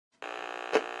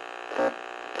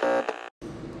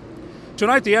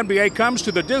Tonight, the NBA comes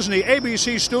to the Disney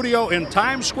ABC studio in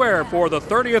Times Square for the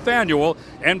 30th annual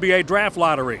NBA Draft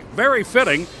Lottery. Very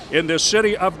fitting in this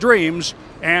city of dreams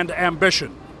and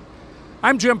ambition.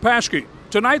 I'm Jim Paschke.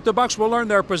 Tonight, the Bucks will learn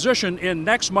their position in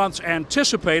next month's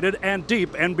anticipated and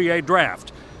deep NBA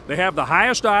draft. They have the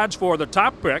highest odds for the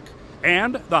top pick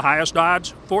and the highest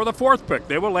odds for the fourth pick.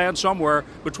 They will land somewhere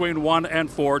between 1 and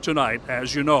 4 tonight,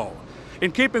 as you know.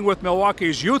 In keeping with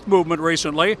Milwaukee's youth movement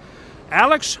recently,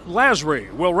 Alex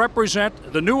Lasry will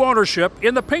represent the new ownership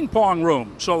in the ping pong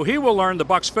room, so he will learn the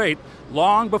Bucks' fate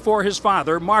long before his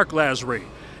father, Mark Lasry.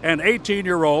 An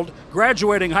 18-year-old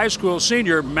graduating high school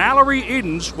senior, Mallory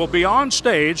Edens, will be on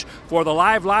stage for the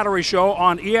live lottery show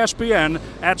on ESPN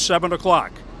at 7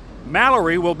 o'clock.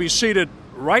 Mallory will be seated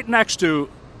right next to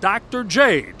Dr.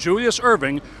 J, Julius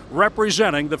Erving,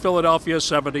 representing the Philadelphia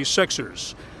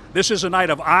 76ers. This is a night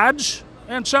of odds,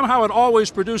 and somehow it always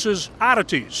produces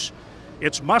oddities.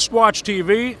 It's must-watch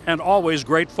TV and always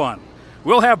great fun.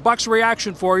 We'll have Bucks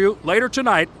reaction for you later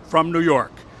tonight from New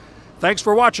York. Thanks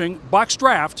for watching Bucks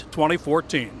Draft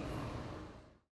 2014.